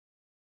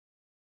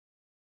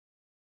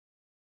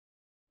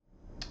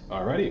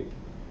Alrighty,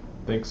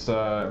 thanks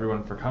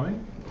everyone for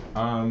coming.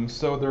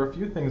 So there are a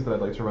few things that I'd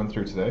like to run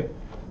through today.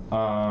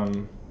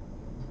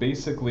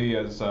 Basically,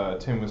 as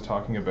Tim was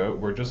talking about,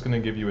 we're just going to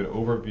give you an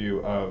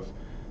overview of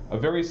a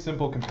very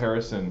simple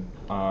comparison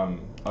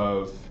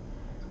of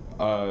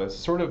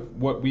sort of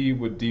what we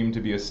would deem to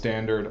be a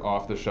standard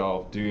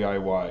off-the-shelf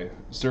DIY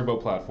servo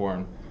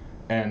platform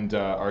and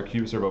our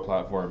QUBE servo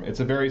platform. It's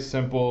a very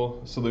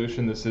simple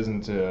solution. This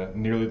isn't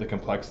nearly the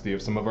complexity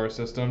of some of our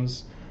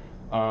systems.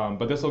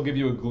 But this will give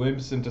you a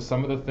glimpse into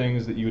some of the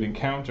things that you would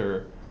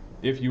encounter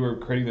if you were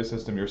creating the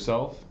system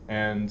yourself,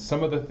 and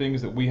some of the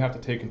things that we have to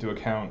take into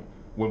account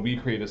when we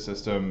create a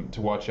system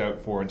to watch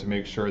out for and to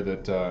make sure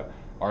that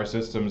our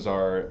systems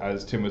are,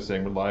 as Tim was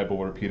saying, reliable,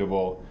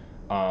 repeatable,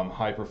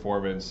 high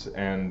performance,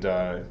 and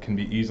can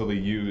be easily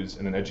used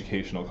in an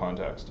educational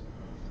context.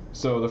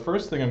 So the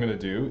first thing I'm going to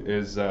do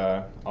is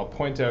I'll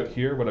point out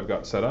here what I've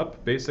got set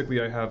up. Basically,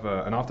 I have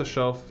an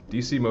off-the-shelf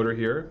DC motor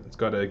here. It's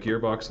got a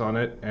gearbox on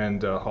it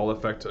and a Hall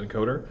effect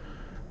encoder.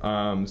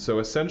 So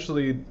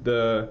essentially,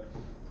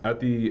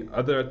 at the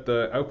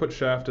output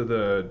shaft of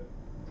the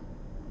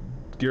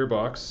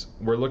gearbox,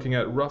 we're looking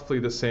at roughly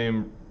the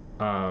same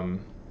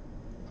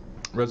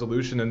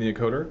resolution in the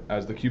encoder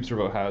as the QUBE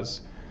servo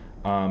has,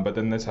 but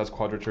then this has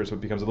quadrature, so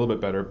it becomes a little bit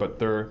better. But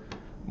they're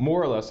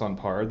more or less on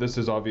par. This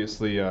is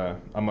obviously a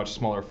much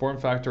smaller form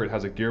factor. It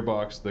has a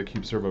gearbox. The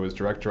QUBE servo is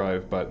direct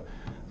drive, but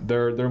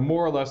they're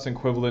more or less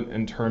equivalent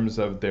in terms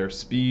of their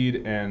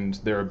speed and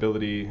their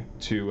ability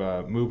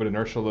to move an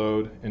inertial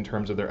load in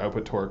terms of their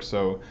output torque.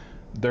 So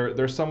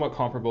they're somewhat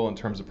comparable in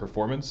terms of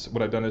performance.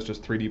 What I've done is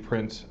just 3D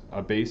print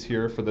a base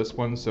here for this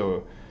one,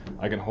 so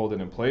I can hold it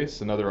in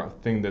place. Another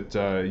thing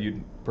that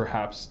you'd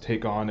perhaps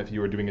take on if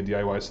you were doing a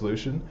DIY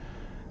solution.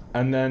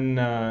 And then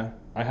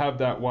I have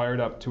that wired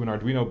up to an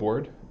Arduino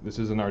board. This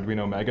is an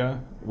Arduino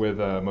Mega with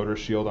a motor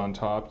shield on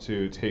top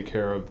to take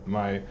care of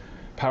my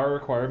power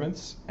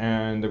requirements.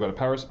 And I've got a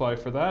power supply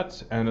for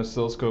that and an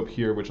oscilloscope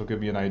here, which will give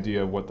me an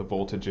idea of what the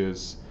voltage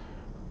is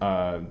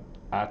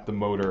at the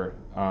motor,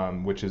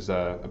 which is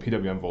a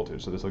PWM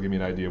voltage. So this will give me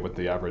an idea of what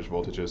the average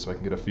voltage is, so I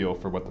can get a feel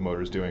for what the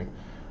motor is doing.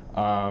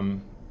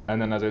 And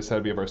then, as I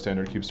said, we have our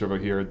standard QUBE servo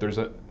here. There's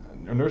an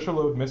inertial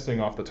load missing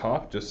off the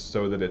top, just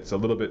so that it's a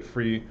little bit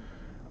free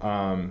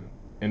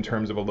in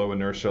terms of a low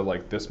inertia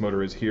like this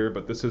motor is here,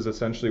 but this is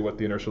essentially what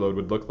the inertial load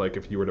would look like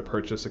if you were to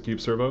purchase a QUBE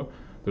servo.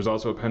 There's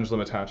also a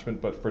pendulum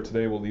attachment, but for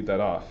today we'll leave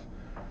that off.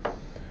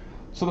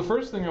 So the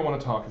first thing I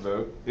want to talk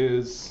about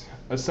is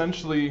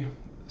essentially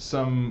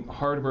some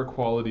hardware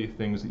quality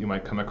things that you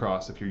might come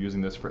across if you're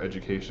using this for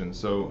education.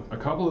 So a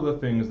couple of the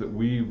things that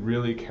we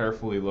really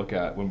carefully look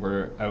at when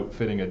we're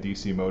outfitting a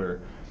DC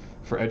motor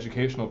for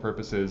educational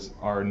purposes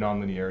are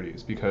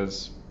nonlinearities,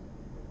 because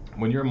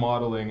when you're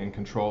modeling and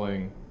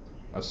controlling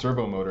a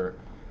servo motor,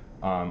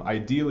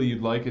 ideally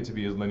you'd like it to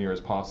be as linear as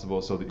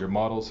possible so that your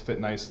models fit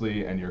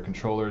nicely and your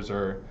controllers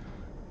are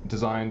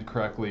designed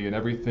correctly and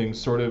everything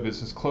sort of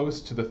is as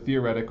close to the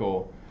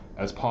theoretical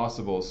as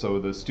possible, so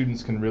the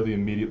students can really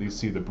immediately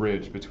see the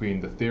bridge between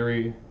the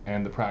theory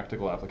and the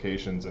practical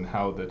applications and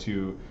how the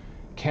two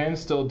can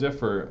still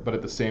differ but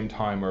at the same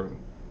time are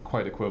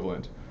quite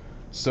equivalent.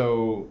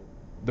 So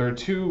there are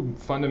two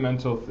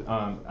fundamental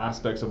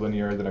aspects of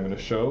linearity that I'm going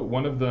to show.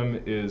 One of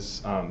them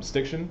is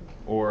stiction,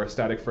 or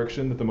static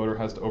friction, that the motor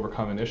has to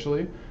overcome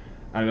initially.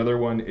 And another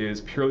one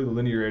is purely the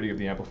linearity of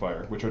the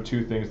amplifier, which are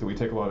two things that we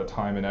take a lot of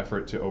time and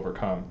effort to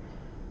overcome.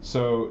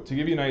 So to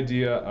give you an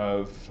idea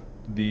of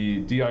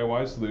the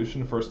DIY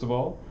solution, first of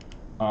all,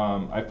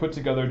 I've put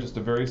together just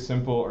a very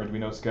simple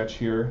Arduino sketch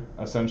here.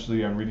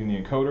 Essentially, I'm reading the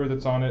encoder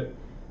that's on it,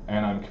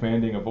 and I'm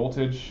commanding a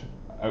voltage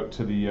out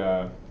to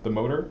the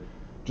motor.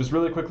 Just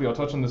really quickly, I'll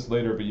touch on this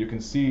later, but you can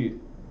see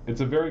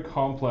it's a very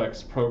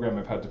complex program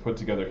I've had to put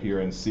together here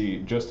in C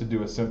just to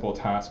do a simple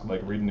task like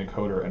read an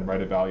encoder and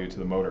write a value to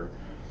the motor.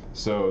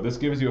 So this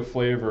gives you a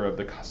flavor of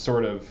the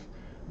sort of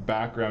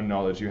background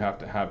knowledge you have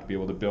to be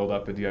able to build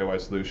up a DIY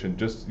solution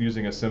just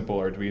using a simple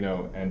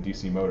Arduino and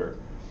DC motor.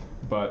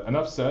 But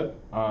enough said.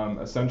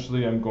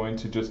 Essentially, I'm going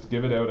to just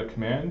give it out a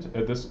command.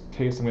 In this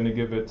case, I'm going to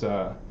give it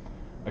a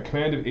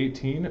command of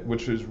 18,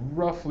 which is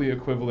roughly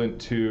equivalent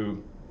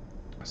to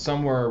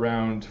somewhere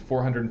around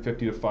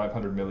 450 to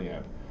 500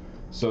 milliamp.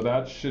 So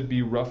that should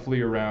be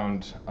roughly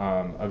around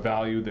a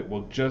value that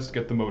will just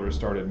get the motor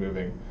started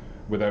moving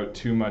without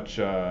too much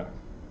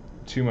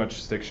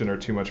stiction or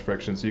too much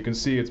friction. So you can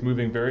see it's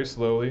moving very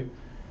slowly.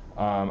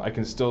 I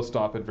can still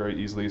stop it very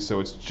easily, so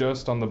it's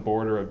just on the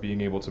border of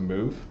being able to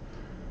move.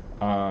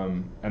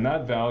 And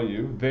that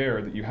value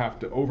there that you have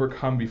to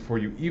overcome before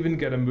you even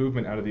get a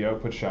movement out of the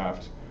output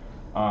shaft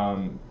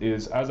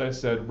is, as I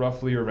said,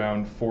 roughly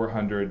around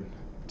 400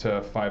 to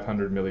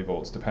 500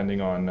 millivolts, depending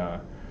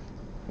on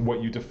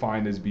what you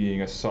define as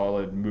being a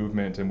solid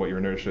movement and what your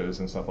inertia is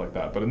and stuff like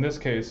that. But in this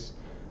case,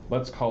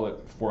 let's call it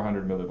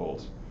 400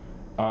 millivolts.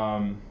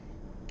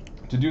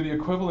 To do the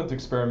equivalent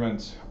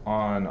experiment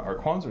on our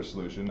Quanser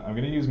solution, I'm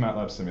going to use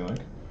MATLAB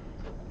Simulink,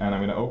 and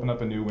I'm going to open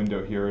up a new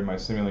window here in my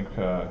Simulink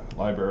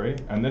library,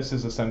 and this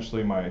is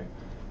essentially my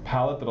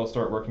palette that I'll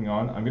start working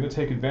on, I'm going to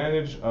take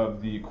advantage of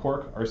the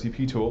Quark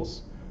RCP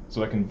tools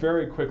so I can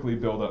very quickly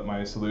build up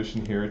my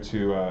solution here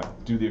to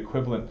do the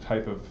equivalent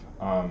type of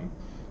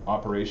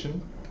operation.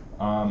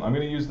 I'm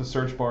going to use the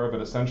search bar,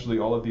 but essentially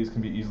all of these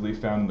can be easily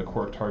found in the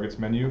Quark targets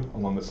menu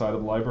along the side of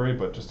the library,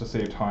 but just to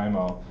save time,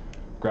 I'll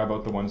grab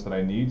out the ones that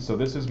I need. So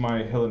this is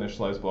my Hill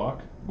initialize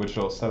block, which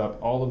will set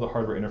up all of the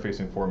hardware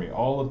interfacing for me.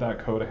 All of that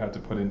code I had to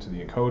put into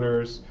the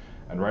encoders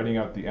and writing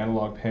out the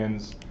analog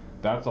pins,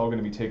 that's all going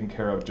to be taken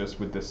care of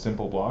just with this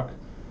simple block.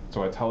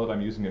 So I tell it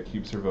I'm using a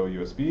QUBE Servo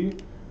USB,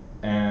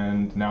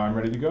 and now I'm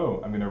ready to go.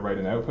 I'm going to write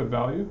an output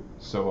value,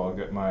 so I'll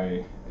get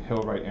my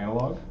Hill write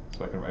analog,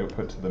 so I can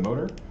output to the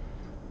motor.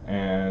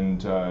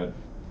 And I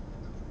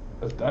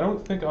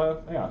don't think,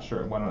 yeah,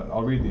 sure, why not?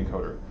 I'll read the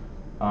encoder.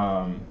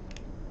 I'm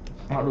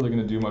not really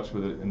going to do much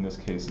with it in this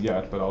case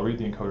yet, but I'll read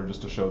the encoder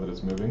just to show that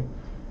it's moving.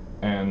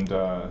 And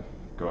go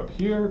up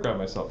here, grab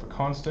myself a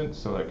constant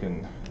so I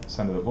can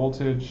send it a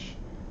voltage,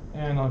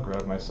 and I'll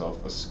grab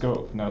myself a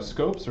scope. Now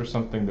scopes are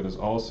something that is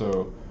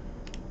also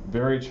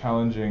very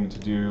challenging to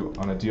do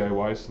on a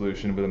DIY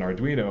solution with an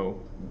Arduino,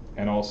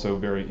 and also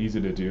very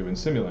easy to do in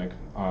Simulink.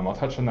 I'll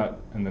touch on that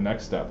in the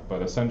next step,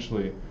 but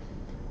essentially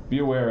be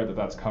aware that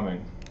that's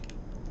coming.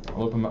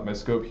 I'll open up my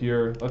scope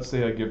here. Let's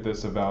say I give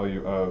this a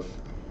value of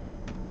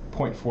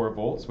 0.4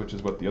 volts, which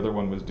is what the other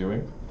one was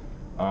doing.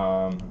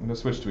 I'm going to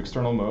switch to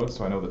external mode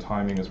so I know the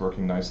timing is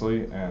working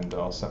nicely, and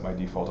I'll set my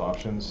default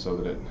options so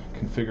that it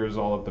configures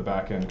all of the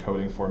back-end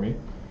coding for me.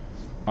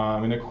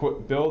 I'm going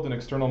to build an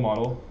external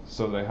model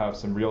so that I have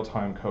some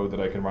real-time code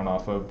that I can run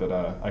off of that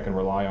I can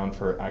rely on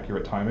for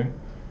accurate timing.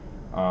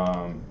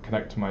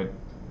 Connect to my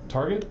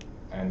target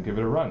and give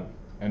it a run.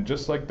 And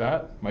just like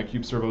that, my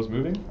QUBE Servo is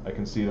moving. I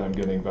can see that I'm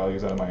getting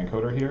values out of my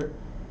encoder here.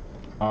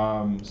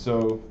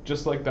 So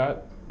just like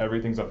that,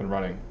 everything's up and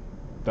running.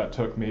 That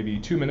took maybe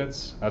 2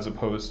 minutes, as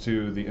opposed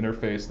to the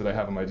interface that I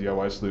have in my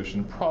DIY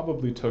solution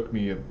probably took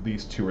me at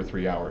least 2 or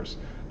 3 hours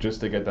just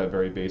to get that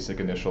very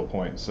basic initial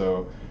point.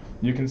 So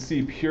you can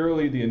see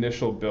purely the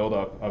initial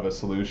buildup of a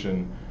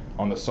solution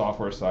on the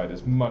software side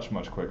is much,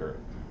 much quicker.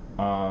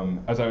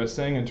 As I was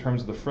saying, in terms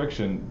of the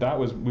friction, that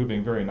was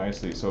moving very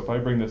nicely. So if I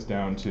bring this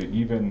down to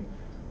even,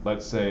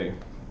 let's say,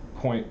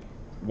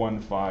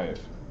 0.15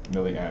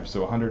 milliamps, so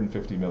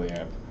 150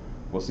 milliamp,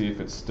 we'll see if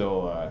it's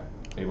still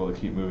able to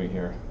keep moving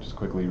here. Just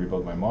quickly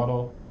rebuild my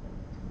model.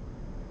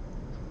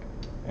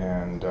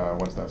 And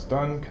once that's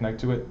done, connect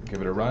to it,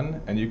 give it a run,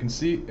 and you can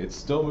see it's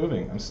still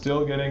moving. I'm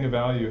still getting a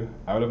value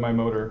out of my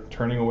motor,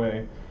 turning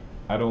away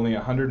at only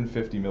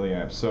 150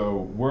 milliamps.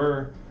 So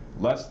we're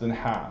less than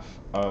half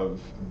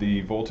of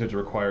the voltage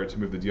required to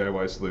move the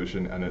DIY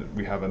solution, and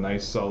we have a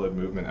nice solid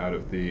movement out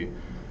of the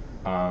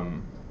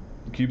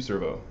QUBE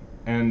Servo.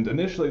 And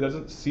initially it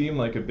doesn't seem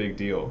like a big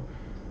deal,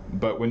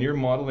 but when you're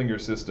modeling your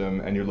system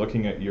and you're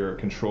looking at your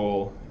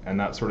control and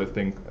that sort of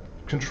thing,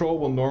 control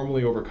will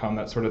normally overcome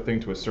that sort of thing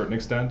to a certain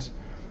extent,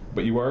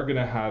 but you are going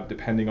to have,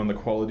 depending on the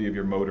quality of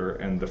your motor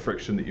and the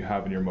friction that you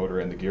have in your motor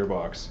and the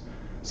gearbox,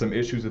 some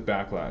issues with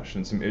backlash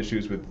and some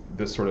issues with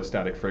this sort of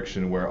static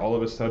friction where all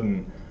of a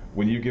sudden,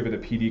 when you give it a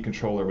PD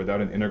controller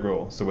without an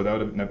integral, so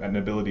without an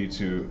ability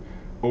to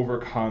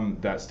overcome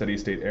that steady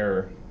state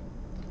error,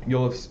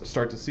 you'll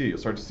start to see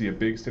a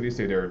big steady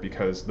state error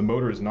because the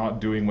motor is not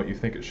doing what you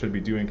think it should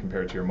be doing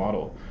compared to your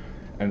model.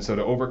 And so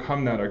to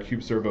overcome that, our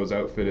QUBE Servo is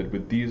outfitted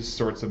with these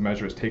sorts of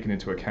measures taken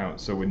into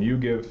account. So when you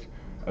give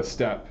a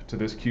step to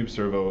this QUBE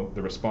Servo,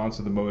 the response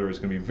of the motor is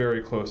going to be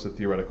very close to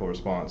theoretical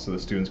response. So the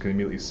students can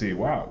immediately see,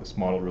 wow, this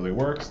model really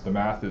works, the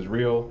math is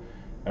real,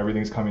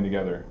 everything's coming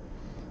together.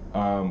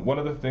 One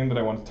other thing that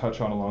I want to touch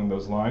on along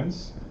those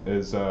lines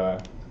is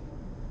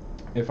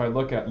if I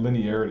look at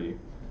linearity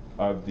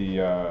of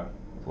the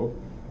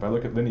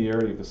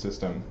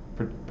system,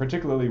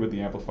 particularly with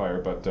the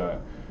amplifier, but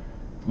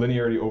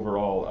linearity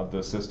overall of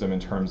the system in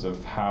terms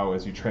of how,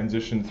 as you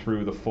transition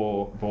through the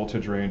full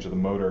voltage range of the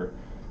motor,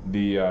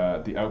 the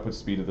output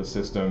speed of the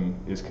system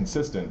is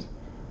consistent.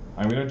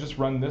 I'm going to just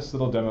run this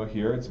little demo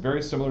here. It's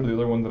very similar to the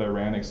other one that I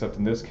ran, except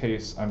in this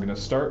case I'm going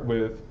to start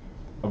with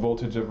a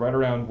voltage of right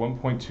around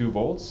 1.2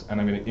 volts, and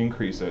I'm going to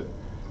increase it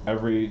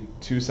every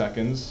 2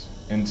 seconds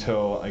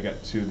until I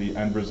get to the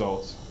end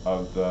result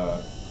of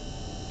the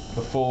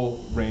full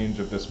range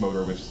of this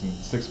motor, which is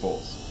 6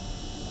 volts.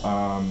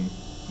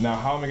 Now,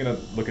 how am I going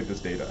to look at this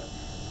data?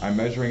 I'm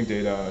measuring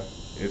data,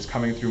 it's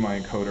coming through my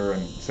encoder,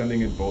 I'm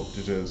sending in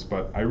voltages,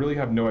 but I really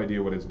have no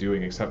idea what it's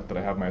doing except that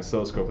I have my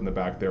oscilloscope in the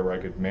back there where I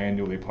could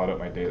manually plot out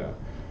my data.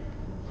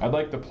 I'd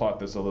like to plot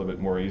this a little bit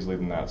more easily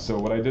than that, so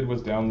what I did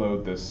was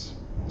download this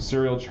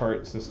serial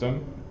chart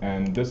system,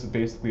 and this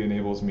basically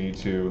enables me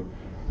to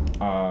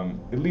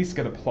at least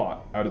get a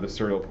plot out of the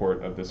serial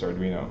port of this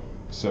Arduino.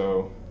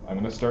 So I'm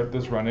going to start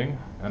this running,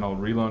 and I'll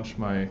relaunch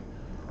my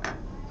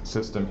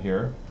system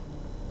here.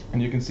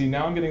 And you can see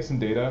now I'm getting some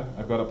data.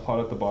 I've got a plot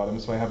at the bottom,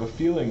 so I have a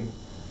feeling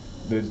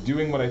that it's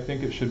doing what I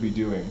think it should be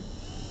doing.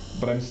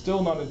 But I'm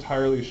still not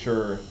entirely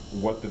sure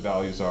what the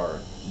values are,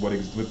 what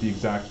the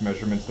exact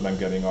measurements that I'm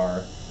getting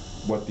are.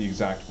 what the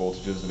exact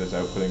voltages that it's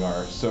outputting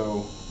are.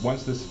 So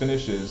once this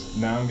finishes,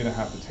 now I'm going to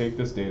have to take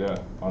this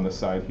data on the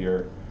side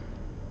here,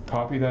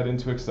 copy that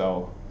into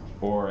Excel,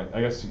 or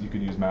I guess you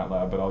could use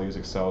MATLAB, but I'll use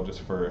Excel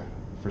just for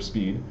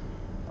speed.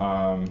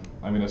 I'm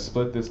going to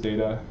split this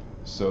data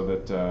so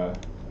that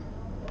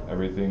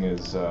everything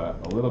is a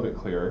little bit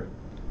clearer.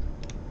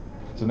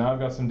 So now I've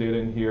got some data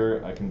in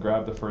here. I can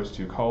grab the first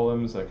two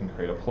columns, I can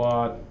create a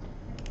plot,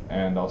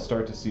 and I'll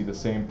start to see the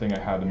same thing I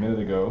had a minute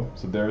ago.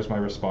 So there's my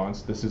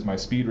response. This is my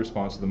speed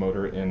response to the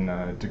motor in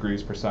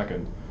degrees per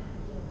second.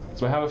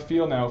 So I have a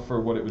feel now for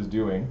what it was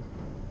doing.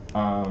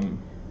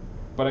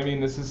 But I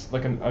mean, this is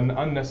like an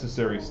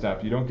unnecessary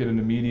step. You don't get an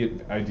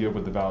immediate idea of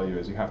what the value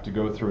is. You have to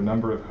go through a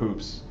number of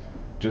hoops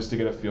just to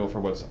get a feel for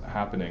what's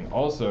happening.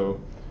 Also,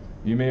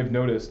 you may have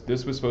noticed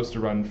this was supposed to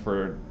run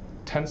for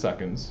 10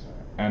 seconds,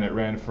 and it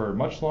ran for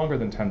much longer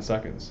than 10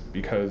 seconds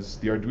because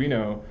the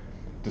Arduino,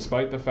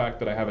 despite the fact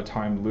that I have a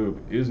timed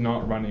loop, is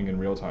not running in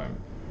real time.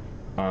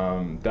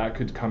 That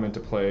could come into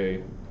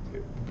play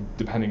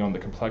depending on the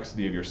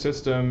complexity of your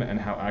system and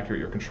how accurate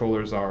your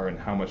controllers are and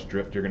how much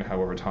drift you're going to have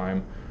over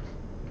time.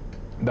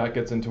 That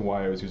gets into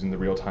why I was using the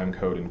real-time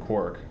code in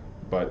Quark.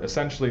 But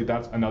essentially,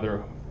 that's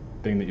another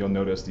thing that you'll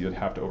notice that you'll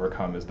have to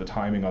overcome is the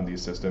timing on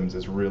these systems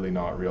is really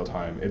not real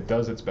time. It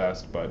does its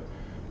best, but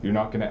you're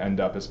not going to end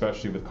up,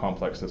 especially with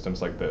complex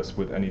systems like this,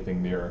 with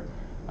anything near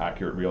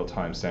accurate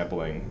real-time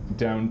sampling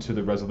down to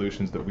the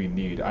resolutions that we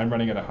need. I'm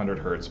running at 100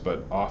 Hertz,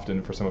 but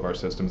often for some of our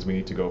systems we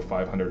need to go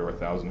 500 or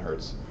 1,000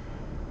 Hertz.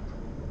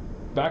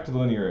 Back to the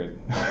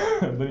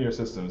linear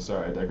systems.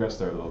 Sorry, I digressed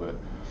there a little bit.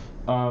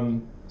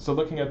 So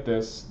looking at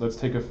this, let's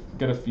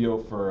get a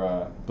feel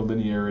for the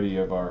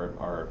linearity of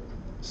our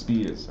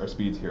speeds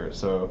here.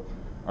 So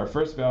our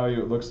first value,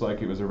 it looks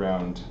like it was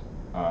around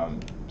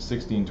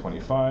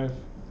 1625.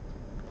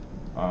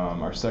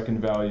 Our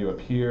second value up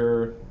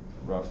here,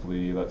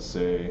 roughly, let's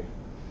say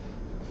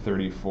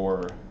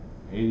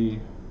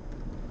 3480.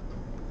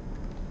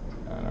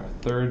 And our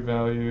third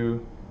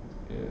value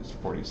is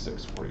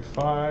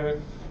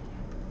 4645.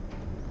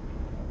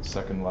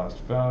 Second last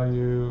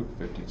value,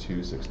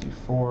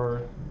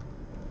 5264.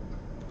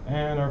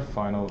 And our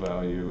final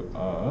value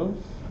of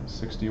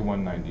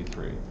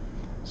 6193.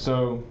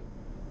 So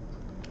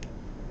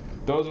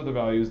those are the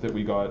values that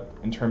we got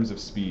in terms of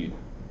speed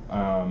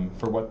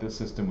for what this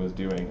system was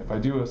doing. If I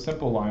do a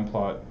simple line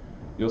plot,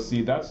 you'll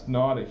see that's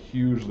not a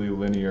hugely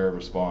linear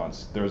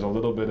response. There's a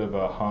little bit of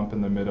a hump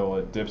in the middle,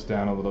 it dips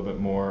down a little bit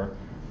more.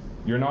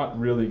 You're not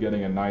really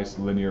getting a nice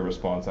linear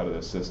response out of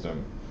this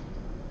system.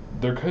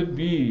 There could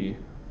be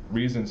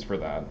reasons for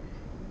that,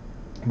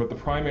 but the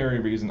primary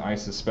reason I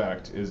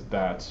suspect is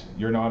that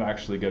you're not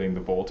actually getting the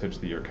voltage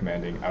that you're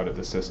commanding out of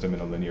the system in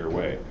a linear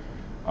way.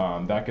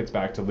 That gets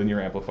back to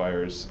linear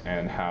amplifiers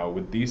and how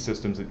with these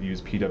systems that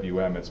use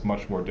PWM it's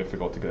much more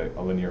difficult to get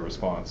a linear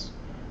response.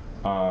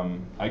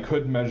 I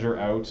could measure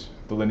out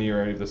the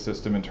linearity of the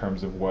system in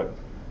terms of what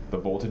the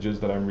voltages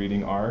that I'm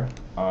reading are.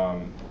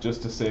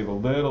 Just to save a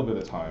little bit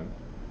of time,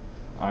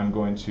 I'm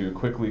going to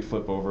quickly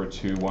flip over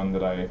to one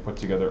that I put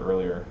together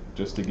earlier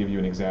just to give you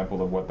an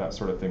example of what that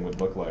sort of thing would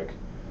look like.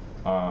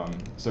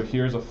 So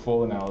here's a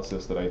full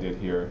analysis that I did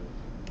here,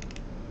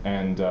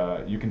 and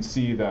you can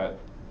see that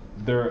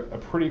they're a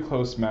pretty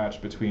close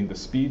match between the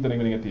speed that I'm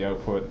going to get the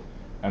output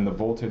and the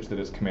voltage that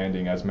it's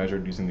commanding as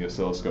measured using the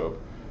oscilloscope.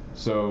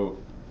 So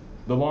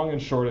the long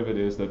and short of it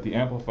is that the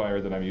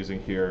amplifier that I'm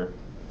using here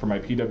for my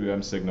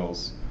PWM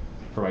signals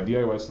for my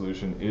DIY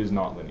solution is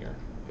not linear.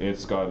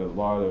 It's got a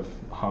lot of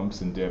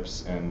humps and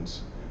dips, and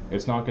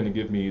it's not going to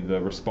give me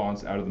the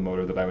response out of the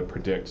motor that I would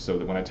predict, so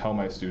that when I tell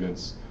my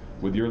students,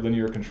 with your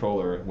linear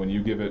controller, when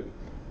you give it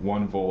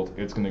 1 volt,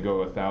 it's going to go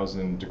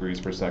 1,000 degrees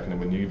per second,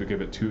 and when you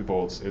give it 2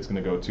 volts, it's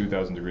going to go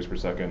 2,000 degrees per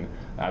second.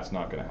 That's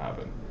not going to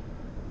happen.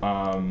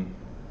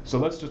 So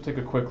let's just take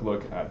a quick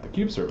look at the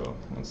QUBE servo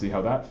and see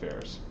how that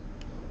fares.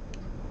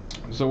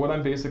 So what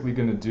I'm basically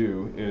going to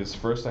do is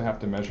first I have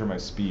to measure my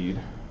speed.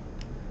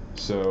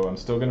 So I'm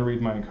still going to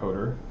read my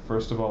encoder.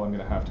 First of all, I'm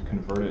going to have to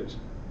convert it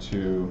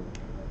to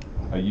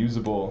a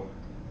usable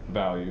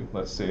value.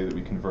 Let's say that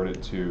we convert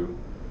it to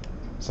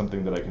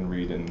something that I can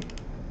read in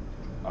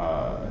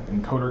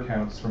encoder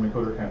counts, from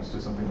encoder counts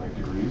to something like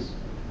degrees.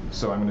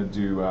 So I'm going to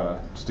do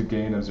just a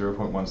gain of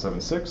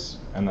 0.176,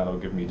 and that'll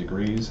give me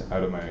degrees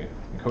out of my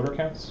encoder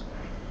counts.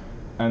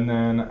 And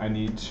then I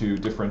need to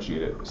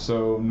differentiate it.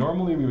 So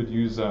normally we would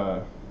use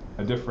a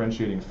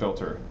differentiating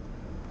filter,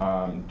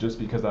 just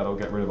because that'll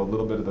get rid of a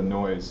little bit of the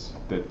noise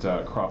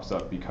that crops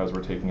up because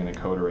we're taking an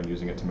encoder and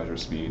using it to measure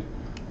speed.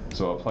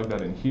 So I'll plug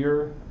that in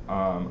here.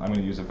 I'm going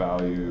to use a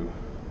value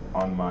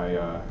on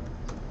my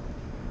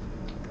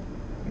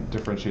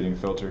differentiating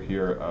filter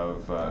here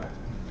of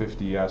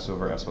 50s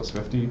over s plus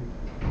 50.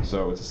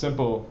 So it's a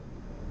simple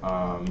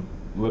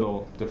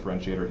little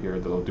differentiator here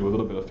that'll do a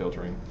little bit of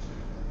filtering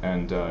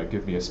and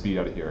give me a speed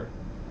out of here.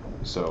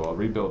 So I'll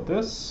rebuild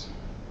this,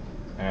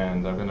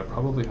 and I'm going to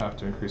probably have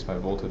to increase my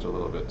voltage a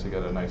little bit to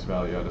get a nice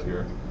value out of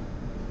here.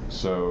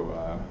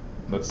 So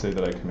let's say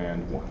that I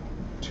command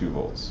 2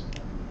 volts.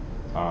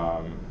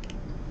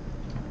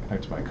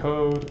 connect to my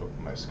code,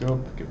 open my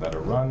scope, give that a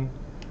run,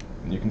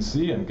 and you can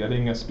see I'm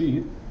getting a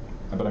speed,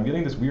 but I'm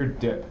getting this weird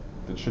dip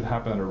that should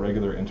happen at a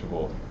regular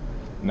interval.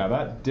 Now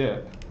that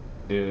dip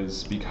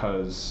is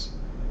because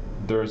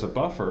there's a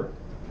buffer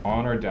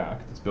on our DAC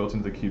that's built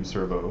into the QUBE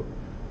Servo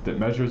that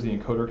measures the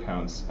encoder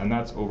counts, and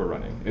that's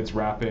overrunning. It's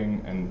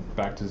wrapping and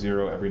back to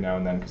 0 every now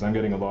and then because I'm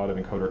getting a lot of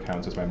encoder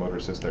counts as my motor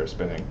sits there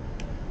spinning.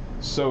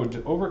 So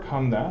to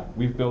overcome that,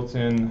 we've built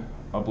in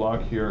a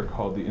block here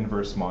called the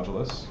inverse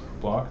modulus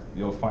block.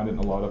 You'll find it in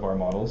a lot of our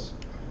models.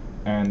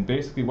 And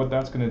basically what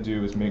that's going to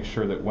do is make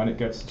sure that when it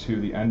gets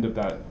to the end of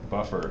that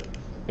buffer,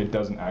 it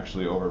doesn't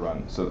actually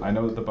overrun. So I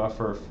know that the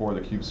buffer for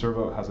the QUBE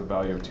Servo has a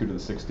value of 2 to the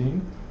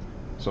 16.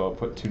 So I'll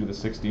put 2 to the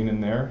 16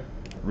 in there,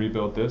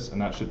 rebuild this,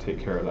 and that should take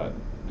care of that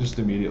just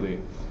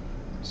immediately.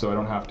 So I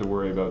don't have to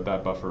worry about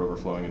that buffer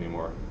overflowing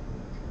anymore.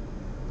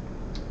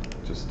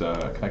 Just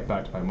connect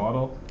back to my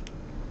model.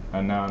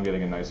 And now I'm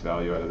getting a nice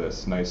value out of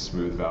this, nice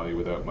smooth value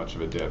without much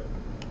of a dip.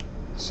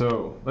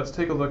 So let's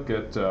take a look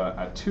at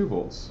 2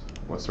 volts,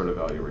 what sort of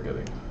value we're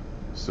getting.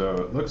 So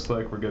it looks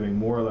like we're getting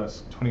more or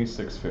less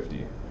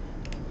 2650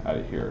 out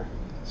of here.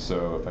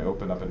 So if I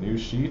open up a new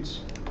sheet,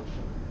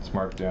 let's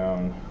mark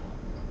down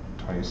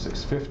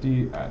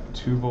 2650 at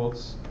 2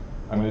 volts.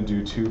 I'm going to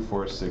do 2,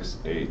 4, 6,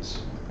 8,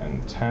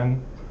 and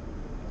 10.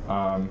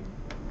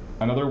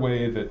 Another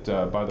way that,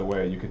 by the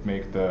way, you could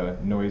make the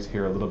noise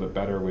here a little bit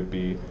better would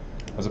be,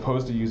 as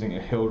opposed to using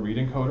a Hill read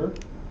encoder,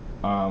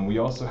 we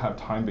also have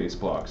time-based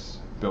blocks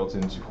built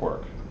into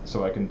Quark.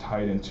 So I can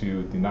tie it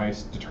into the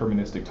nice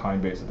deterministic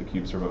time base that the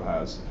QUBE Servo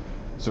has.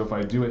 So if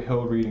I do a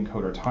Hill read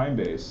encoder time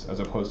base, as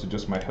opposed to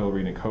just my Hill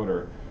read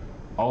encoder,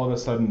 all of a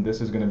sudden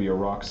this is going to be a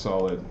rock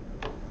solid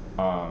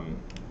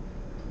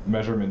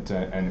measurement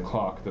and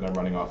clock that I'm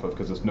running off of,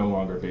 because it's no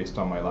longer based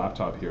on my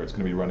laptop here, it's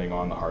going to be running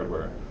on the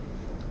hardware.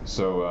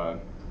 So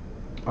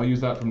I'll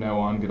use that from now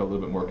on, get a little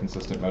bit more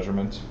consistent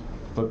measurement.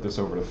 Flip this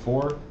over to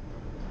 4,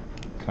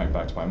 connect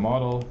back to my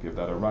model, give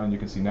that a run, and you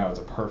can see now it's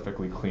a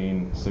perfectly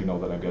clean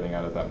signal that I'm getting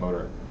out of that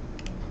motor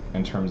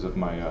in terms of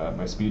my,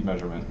 my speed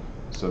measurement.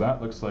 So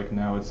that looks like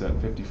now it's at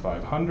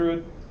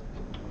 5500.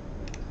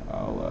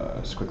 I'll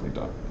just quickly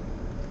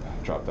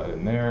drop that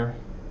in there.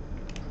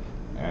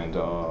 And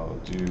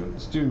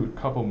let's do a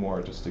couple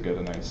more just to get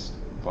a nice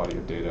body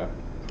of data.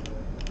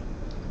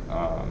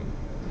 All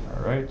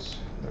right,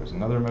 there's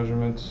another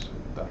measurement.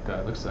 That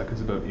guy looks like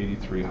it's about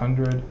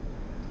 8300.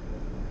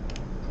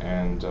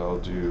 And I'll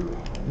do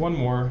one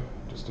more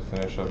just to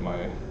finish up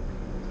my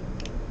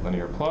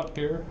linear plot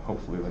here,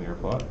 hopefully linear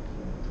plot.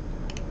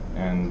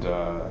 And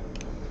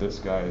this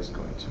guy is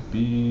going to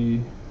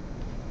be,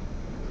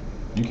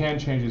 you can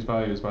change these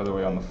values, by the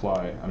way, on the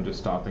fly. I'm just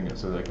stopping it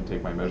so that I can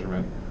take my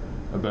measurement.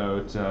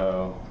 About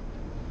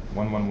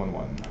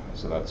 1111,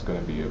 so that's going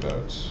to be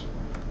about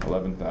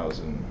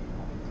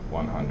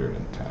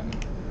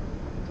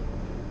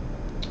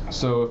 11,110.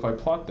 So if I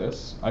plot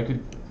this, I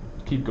could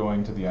keep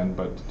going to the end,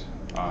 but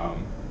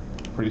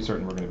pretty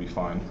certain we're going to be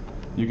fine.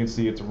 You can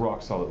see it's a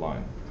rock solid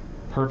line,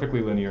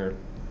 perfectly linear.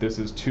 This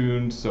is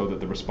tuned so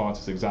that the response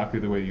is exactly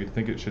the way you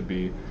think it should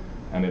be,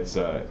 and it's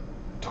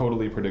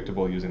totally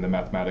predictable using the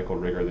mathematical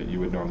rigor that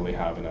you would normally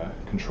have in a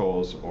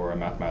controls or a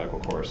mathematical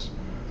course.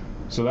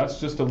 So that's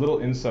just a little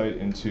insight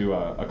into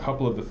a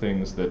couple of the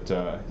things that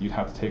you'd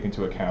have to take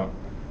into account.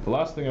 The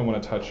last thing I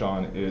want to touch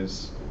on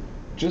is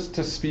just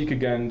to speak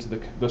again to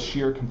the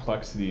sheer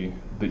complexity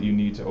that you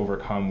need to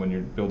overcome when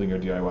you're building your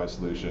DIY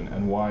solution,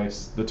 and why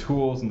the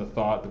tools and the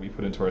thought that we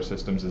put into our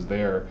systems is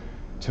there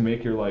to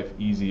make your life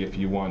easy if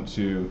you want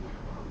to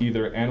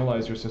either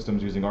analyze your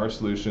systems using our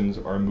solutions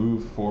or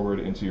move forward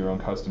into your own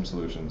custom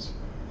solutions.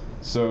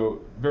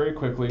 So very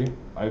quickly,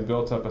 I've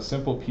built up a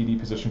simple PD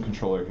position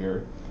controller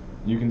here.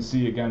 You can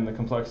see again the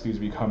complexity is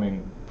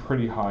becoming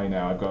pretty high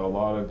now. I've got a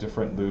lot of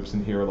different loops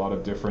in here, a lot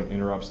of different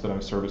interrupts that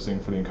I'm servicing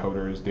for the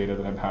encoders, data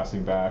that I'm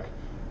passing back.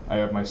 I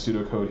have my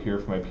pseudocode here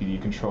for my PD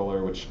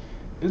controller, which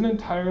isn't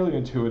entirely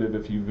intuitive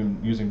if you've been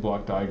using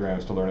block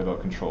diagrams to learn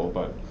about control,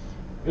 but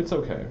it's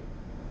okay.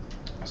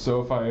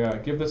 So if I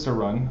give this a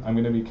run, I'm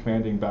going to be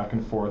commanding back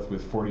and forth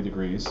with 40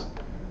 degrees.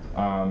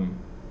 I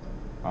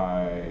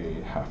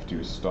have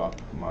to stop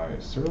my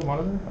serial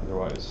monitor,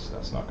 otherwise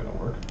that's not going to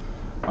work.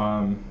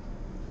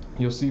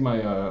 You'll see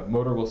my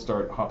motor will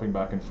start hopping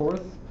back and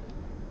forth,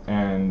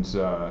 and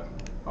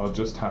I'll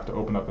just have to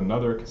open up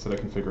another set of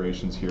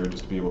configurations here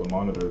just to be able to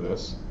monitor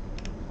this.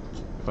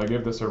 If I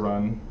give this a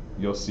run,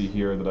 you'll see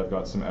here that I've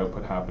got some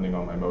output happening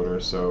on my motor,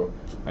 so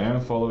I am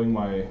following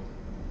my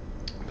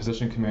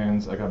position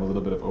commands. I got a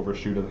little bit of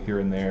overshoot here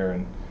and there,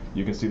 and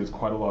you can see there's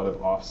quite a lot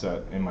of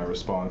offset in my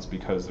response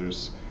because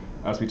there's,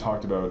 as we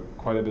talked about,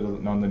 quite a bit of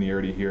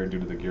nonlinearity here due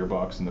to the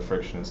gearbox and the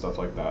friction and stuff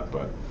like that,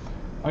 but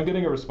I'm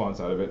getting a response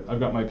out of it. I've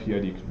got my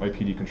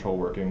PD control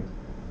working.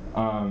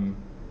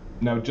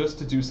 Now just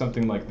to do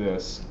something like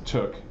this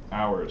took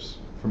hours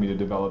for me to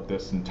develop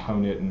this and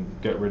tone it and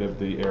get rid of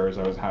the errors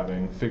I was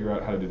having, figure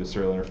out how to do the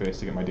serial interface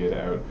to get my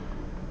data out.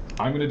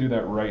 I'm going to do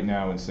that right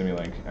now in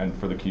Simulink and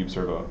for the QUBE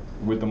Servo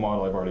with the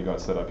model I've already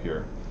got set up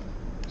here.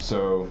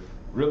 So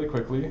really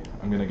quickly,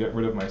 I'm going to get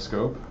rid of my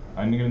scope.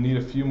 I'm going to need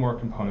a few more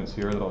components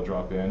here that I'll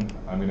drop in.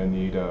 I'm going to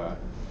need a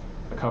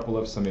couple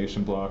of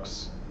summation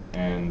blocks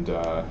and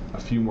a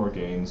few more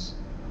gains.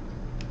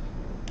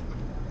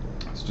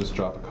 Let's just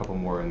drop a couple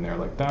more in there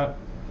like that.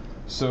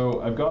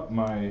 So I've got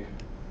my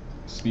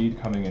speed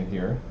coming in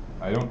here.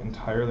 I don't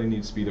entirely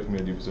need speed if I'm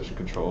going to do position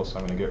control, so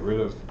I'm going to get rid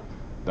of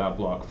that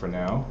block for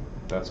now.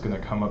 That's going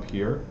to come up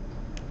here,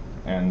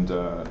 and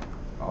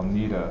I'll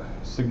need a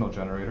signal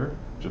generator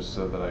just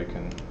so that I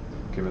can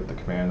give it the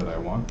command that I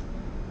want.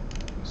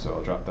 So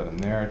I'll drop that in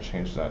there,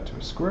 change that to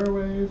a square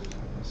wave.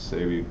 Let's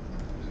say we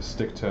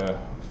stick to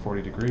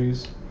 40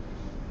 degrees.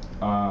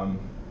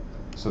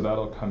 So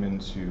that'll come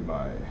into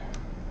my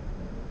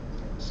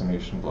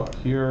summation block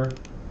here.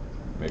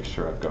 Make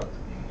sure I've got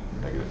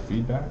negative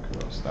feedback,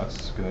 or else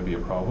that's going to be a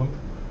problem.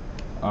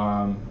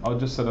 I'll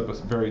just set up a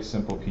very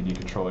simple PD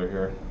controller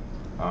here.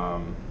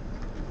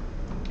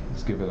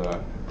 Let's give it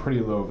a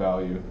pretty low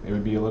value. It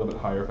would be a little bit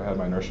higher if I had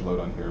my inertia load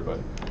on here, but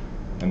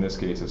in this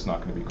case it's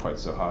not going to be quite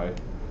so high.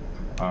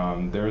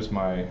 There's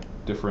my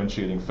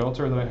differentiating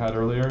filter that I had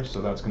earlier,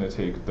 so that's going to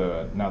take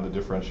the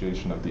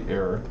differentiation of the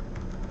error.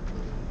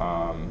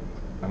 I'm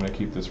going to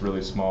keep this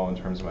really small in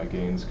terms of my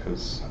gains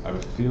because I have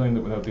a feeling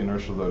that without the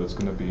inertial load it's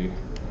going to be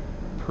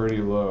pretty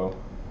low.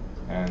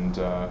 And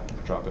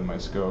drop in my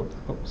scope.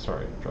 Oh,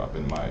 sorry, drop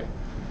in my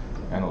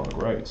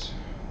analog right.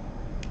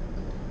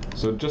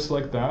 So just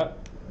like that,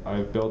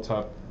 I've built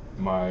up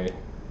my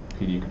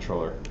PD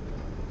controller.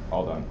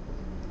 All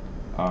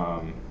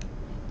done.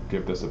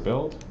 Give this a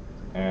build,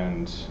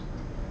 and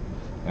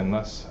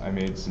unless I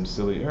made some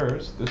silly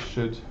errors, this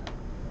should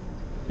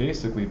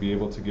basically be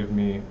able to give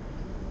me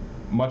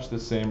much the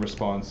same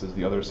response as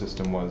the other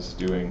system was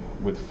doing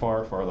with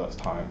far, far less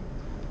time.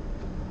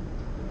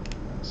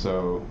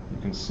 So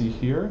you can see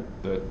here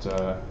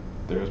that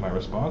there's my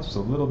response. There's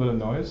a little bit of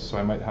noise, so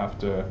I might have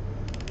to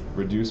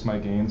reduce my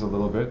gains a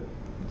little bit.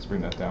 Let's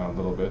bring that down a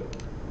little bit.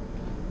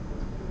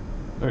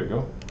 There you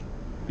go.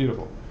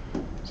 Beautiful.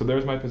 So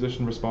there's my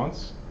position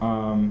response,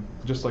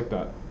 just like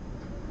that.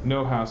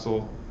 No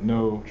hassle,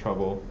 no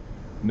trouble,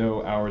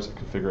 no hours of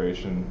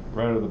configuration,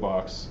 right out of the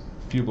box,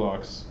 few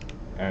blocks,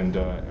 and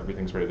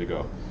everything's ready to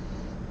go.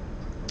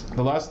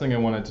 The last thing I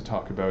wanted to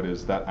talk about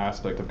is that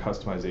aspect of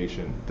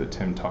customization that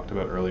Tim talked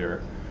about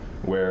earlier,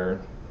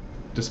 where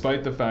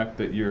despite the fact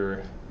that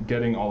you're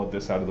getting all of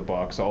this out of the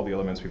box, all the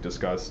elements we've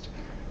discussed,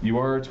 you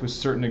are to a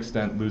certain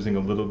extent losing a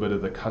little bit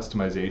of the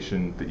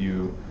customization that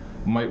you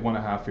might want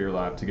to have for your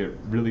lab to get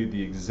really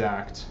the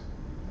exact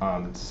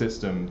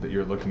system that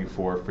you're looking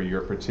for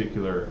your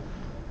particular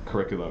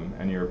curriculum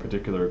and your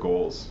particular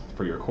goals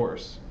for your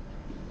course.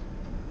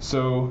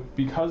 So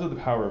because of the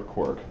power of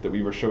Quark that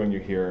we were showing you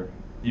here,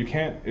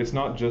 it's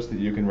not just that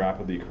you can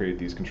rapidly create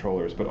these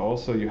controllers, but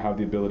also you have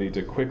the ability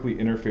to quickly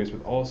interface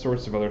with all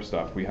sorts of other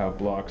stuff. We have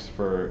blocks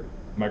for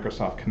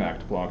Microsoft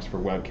Connect, blocks for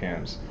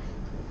webcams,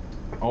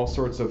 all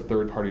sorts of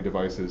third-party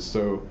devices.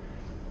 So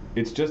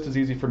it's just as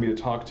easy for me to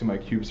talk to my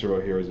QUBE Servo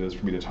here as it is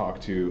for me to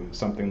talk to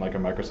something like a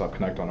Microsoft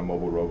Connect on a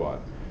mobile robot.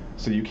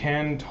 So you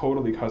can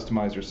totally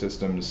customize your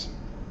systems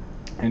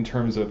in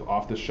terms of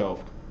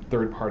off-the-shelf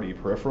third-party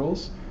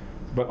peripherals,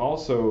 but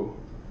also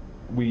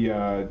we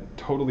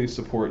totally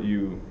support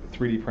you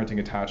 3D printing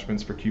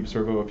attachments for QUBE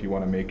Servo if you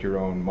want to make your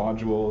own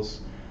modules.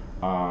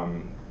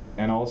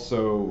 And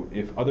also,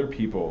 if other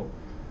people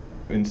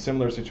in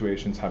similar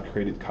situations have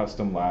created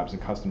custom labs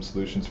and custom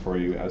solutions for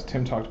you, as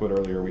Tim talked about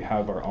earlier, we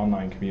have our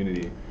online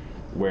community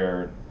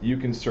where you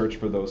can search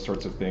for those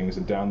sorts of things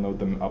and download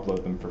them,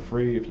 upload them for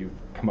free if you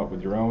come up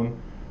with your own.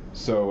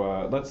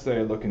 So let's say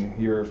I look in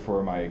here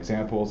for my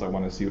examples. I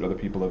want to see what other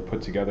people have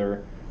put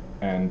together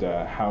and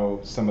how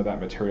some of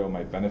that material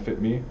might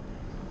benefit me.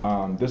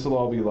 This will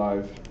all be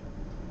live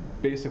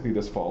basically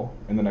this fall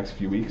in the next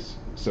few weeks,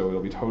 so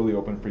it'll be totally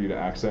open for you to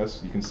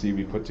access. You can see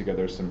we put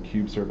together some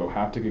QUBE Servo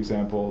haptic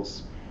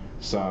examples,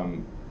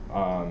 some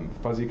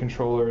fuzzy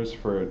controllers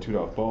for a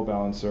 2-off ball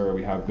balancer.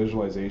 We have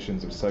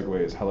visualizations of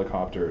segways,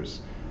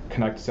 helicopters,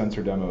 Connect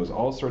sensor demos,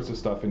 all sorts of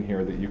stuff in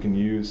here that you can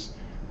use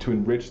to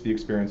enrich the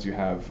experience you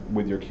have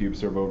with your QUBE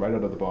Servo right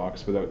out of the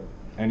box without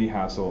any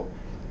hassle,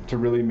 to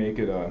really make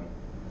it a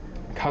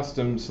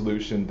custom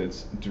solution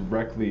that's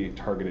directly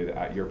targeted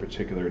at your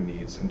particular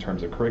needs in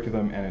terms of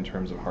curriculum and in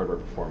terms of hardware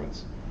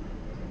performance.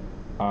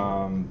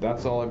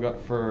 That's all I've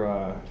got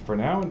for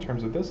now in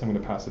terms of this. I'm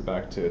going to pass it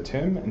back to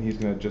Tim, and he's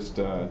going to just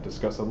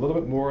discuss a little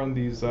bit more on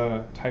these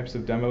types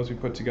of demos we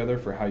put together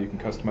for how you can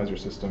customize your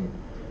system,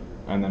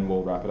 and then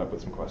we'll wrap it up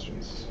with some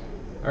questions.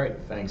 All right,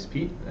 thanks,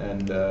 Pete.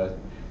 And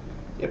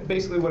yeah,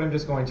 basically what I'm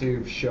just going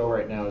to show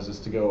right now is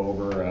just to go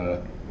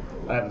over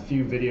I have a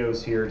few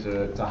videos here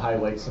to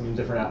highlight some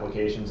different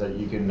applications that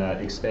you can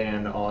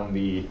expand on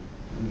the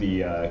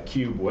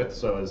QUBE with.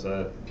 So as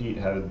Pete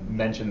had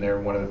mentioned there,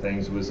 one of the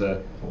things was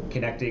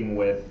connecting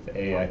with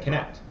a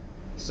Connect.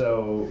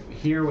 So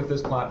here with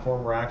this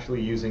platform, we're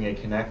actually using a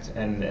Connect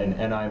and an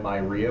NI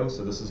MyRio,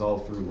 so this is all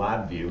through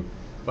LabVIEW.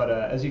 But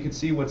as you can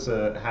see, what's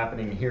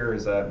happening here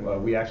is that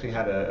we actually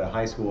had a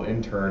high school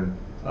intern,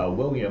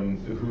 William,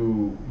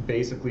 who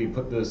basically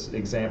put this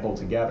example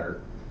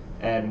together.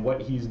 And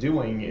what he's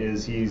doing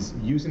is he's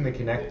using the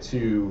Kinect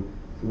to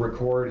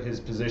record his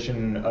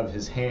position of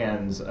his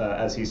hands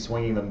as he's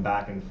swinging them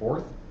back and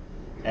forth.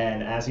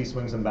 And as he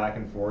swings them back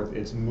and forth,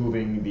 it's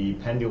moving the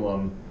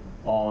pendulum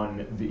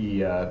on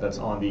the that's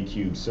on the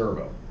Cube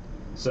servo.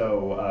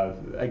 So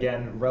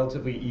again,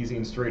 relatively easy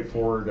and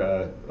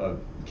straightforward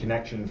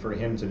connection for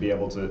him to be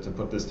able to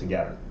put this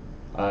together.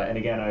 And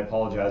again, I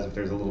apologize if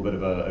there's a little bit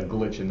of a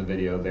glitch in the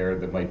video there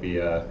that might be,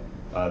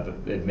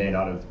 it may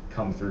not have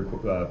come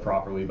through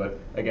properly, but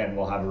again,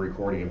 we'll have a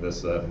recording of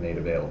this made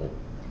available.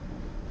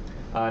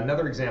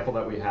 Another example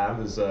that we have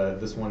is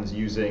this one's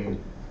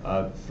using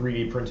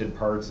 3D printed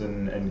parts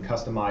and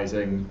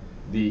customizing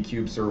the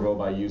Cube servo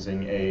by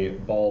using a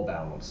ball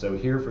balance. So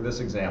here for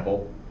this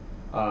example,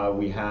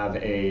 we have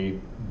a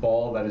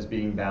ball that is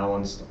being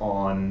balanced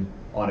on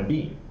a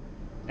beam.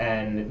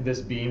 And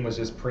this beam was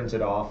just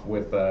printed off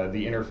with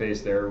the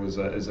interface there is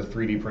a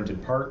 3D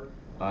printed part.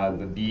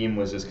 The beam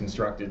was just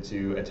constructed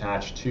to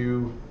attach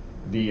to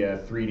the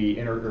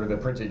the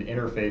printed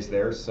interface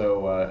there.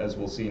 So as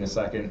we'll see in a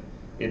second,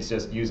 it's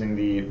just using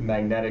the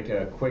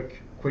magnetic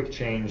quick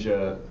change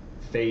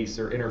face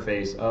or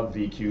interface of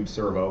the Cube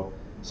servo.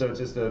 So it's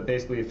just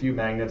basically a few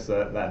magnets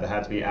that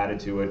had to be added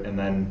to it, and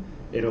then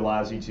it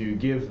allows you to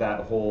give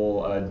that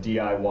whole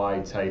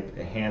DIY type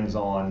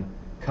hands-on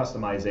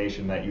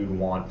customization that you'd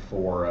want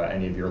for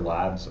any of your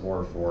labs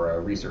or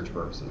for research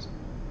purposes.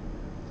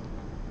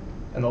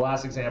 And the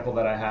last example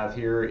that I have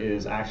here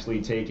is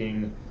actually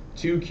taking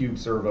two Cube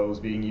servos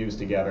being used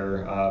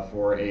together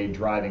for a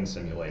driving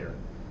simulator.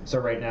 So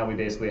right now we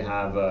basically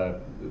have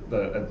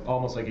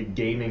almost like a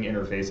gaming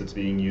interface that's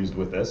being used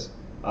with this.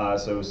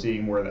 So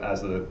seeing where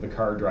as the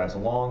car drives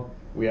along,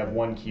 we have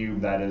one cube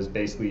that is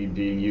basically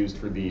being used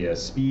for the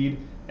speed,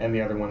 and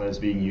the other one that is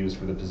being used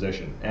for the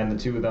position. And the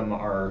two of them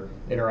are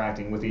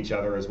interacting with each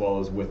other as well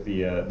as with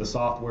the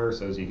software.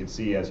 So as you can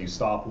see, as you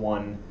stop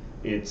one,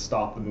 it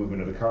stopped the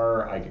movement of the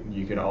car.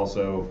 You can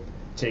also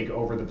take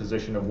over the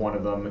position of one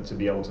of them to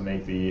be able to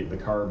make the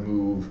car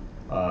move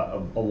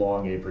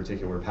along a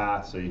particular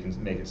path, so you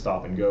can make it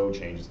stop and go,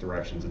 change its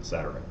directions,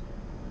 etc.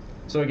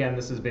 So again,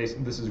 this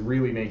is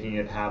really making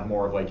it have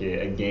more of like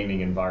a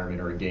gaming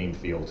environment or a game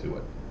feel to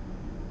it.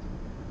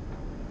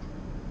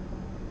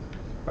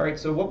 All right,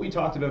 so what we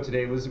talked about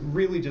today was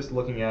really just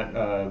looking at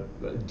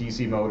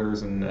DC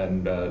motors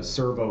and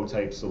servo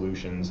type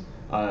solutions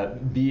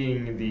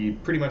being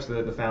pretty much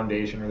the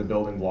foundation or the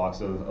building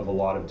blocks of a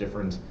lot of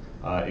different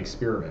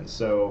experiments.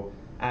 So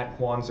at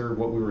Quanser,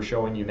 what we were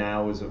showing you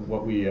now is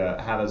what we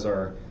have as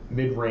our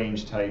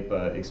mid-range type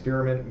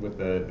experiment with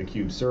the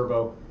Cube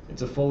servo.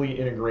 It's a fully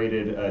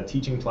integrated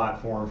teaching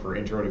platform for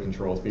Intro to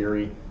Control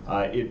Theory.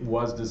 It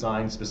was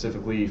designed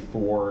specifically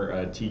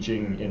for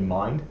teaching in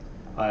mind.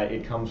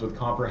 It comes with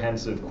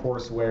comprehensive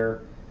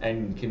courseware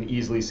and can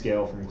easily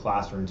scale from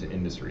classroom to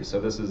industry. So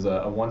this is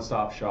a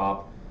one-stop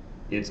shop.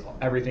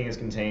 Everything is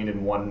contained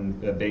in one,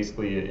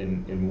 basically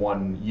in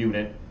one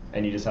unit,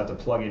 and you just have to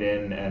plug it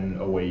in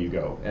and away you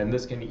go. And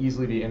this can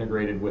easily be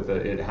integrated with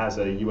it has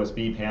a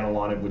USB panel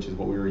on it, which is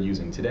what we were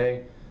using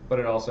today, but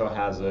it also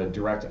has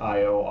direct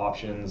I/O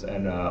options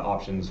and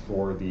options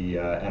for the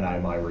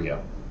NI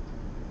RIA.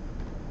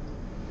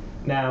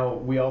 Now,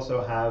 we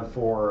also have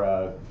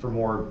for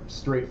more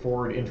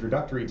straightforward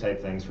introductory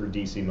type things for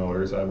DC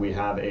motors, we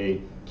have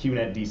a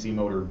QNet DC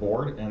motor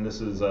board, and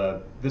this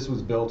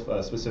was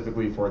built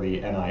specifically for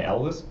the NI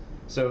Elvis.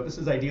 So this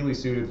is ideally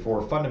suited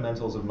for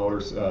fundamentals of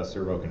motor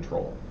servo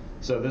control.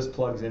 So this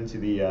plugs into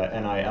the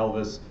NI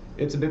Elvis.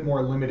 It's a bit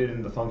more limited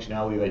in the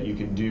functionality that you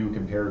can do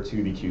compared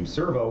to the Cube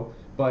servo,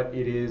 but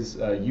it is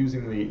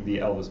using the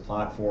Elvis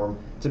platform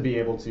to be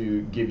able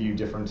to give you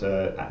different,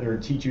 or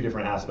teach you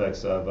different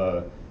aspects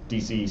of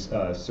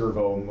DC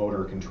servo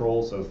motor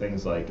control, so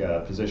things like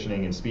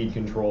positioning and speed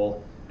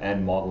control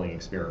and modeling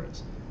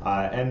experiments.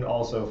 And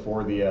also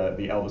for the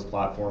Elvis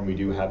platform, we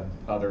do have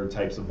other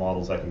types of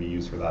models that can be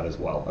used for that as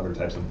well, other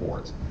types of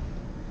boards.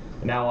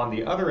 Now on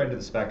the other end of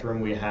the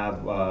spectrum, we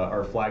have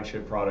our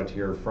flagship product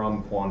here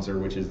from Quanser,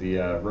 which is the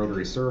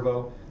rotary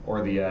servo,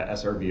 or the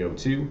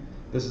SRVO2.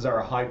 This is our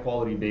high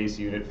quality base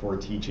unit for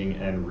teaching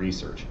and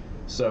research.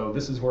 So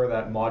this is where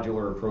that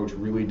modular approach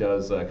really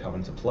does come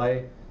into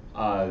play.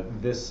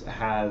 This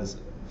has,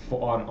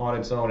 on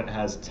its own, it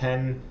has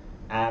 10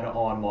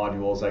 add-on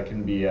modules that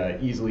can be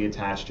easily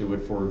attached to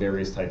it for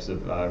various types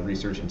of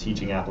research and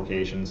teaching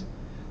applications.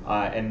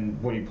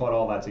 And when you put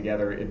all that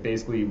together, it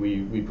basically,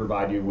 we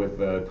provide you with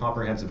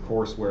comprehensive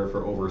courseware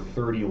for over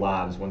 30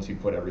 labs once you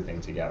put everything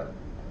together.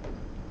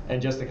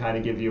 And just to kind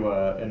of give you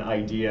an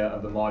idea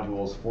of the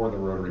modules for the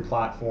rotary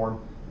platform,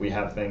 we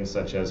have things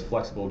such as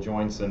flexible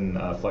joints and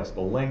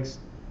flexible links,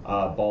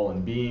 ball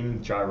and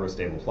beam,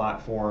 gyro-stable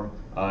platform,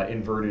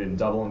 inverted and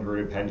double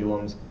inverted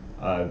pendulums,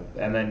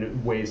 and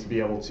then ways to be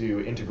able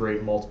to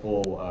integrate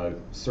multiple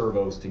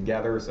servos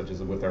together, such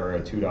as with our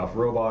 2-DOF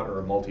robot or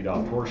a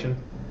multi-DOF torsion.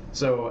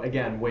 So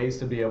again, ways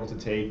to be able to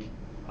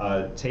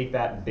take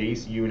that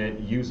base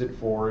unit, use it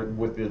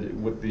with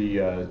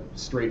the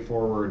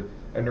straightforward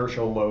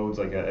inertial loads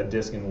like a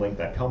disc and link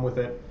that come with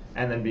it,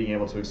 and then being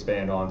able to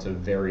expand onto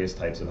various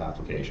types of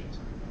applications.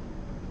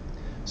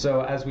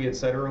 So as we had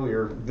said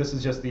earlier, this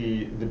is just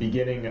the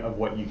beginning of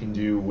what you can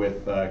do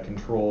with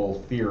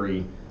control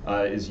theory,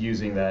 is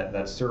using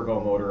that servo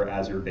motor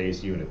as your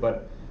base unit.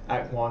 But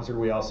at Quanser,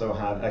 we also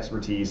have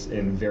expertise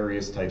in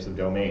various types of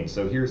domains.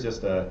 So here's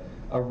just a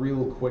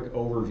real quick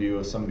overview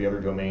of some of the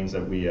other domains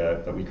that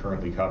we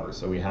currently cover.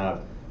 So we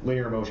have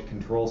linear motion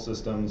control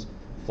systems,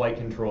 flight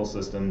control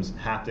systems,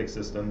 haptic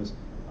systems,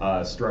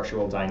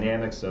 structural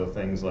dynamics, so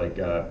things like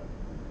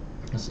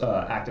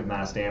active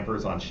mass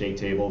dampers on shake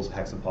tables,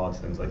 hexapods,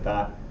 things like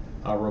that.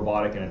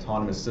 Robotic and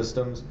autonomous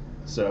systems,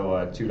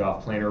 so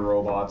two-off planar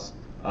robots,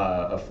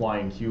 a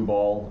flying cue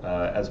ball,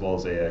 as well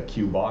as a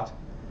QUBE.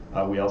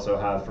 We also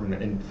have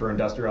for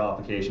industrial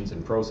applications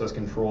and process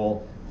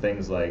control,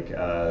 things like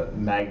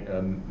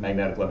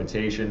magnetic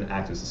levitation,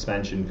 active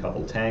suspension,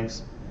 coupled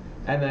tanks.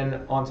 And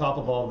then on top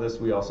of all of this,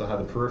 we also have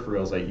the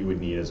peripherals that you would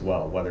need as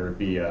well, whether it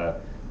be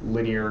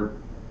linear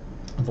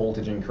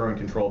voltage and current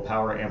control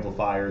power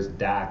amplifiers,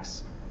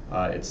 DACs,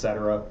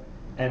 etc.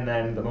 And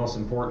then the most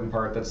important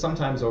part that's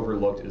sometimes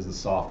overlooked is the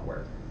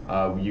software.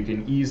 You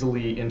can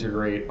easily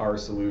integrate our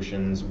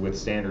solutions with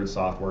standard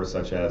software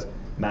such as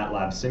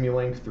MATLAB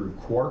Simulink through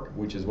Quark,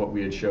 which is what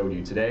we had showed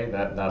you today.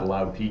 That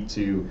allowed Pete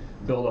to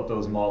build up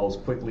those models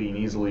quickly and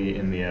easily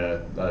in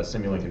the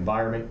Simulink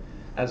environment,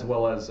 as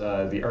well as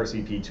the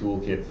RCP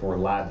toolkit for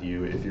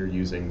LabVIEW if you're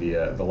using the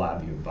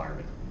LabVIEW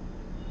environment.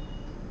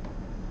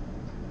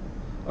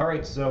 All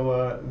right,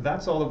 so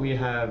that's all that we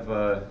have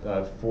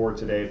for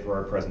today for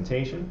our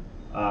presentation.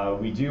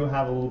 We do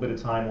have a little bit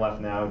of time left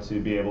now to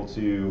be able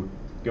to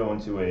go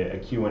into a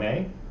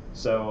Q&A.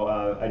 So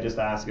I just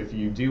ask if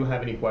you do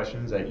have any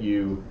questions that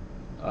you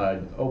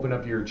open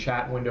up your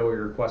chat window or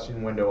your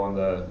question window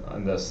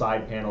on the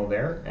side panel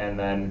there, and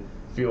then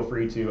feel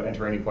free to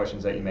enter any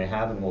questions that you may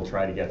have, and we'll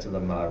try to get to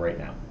them right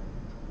now.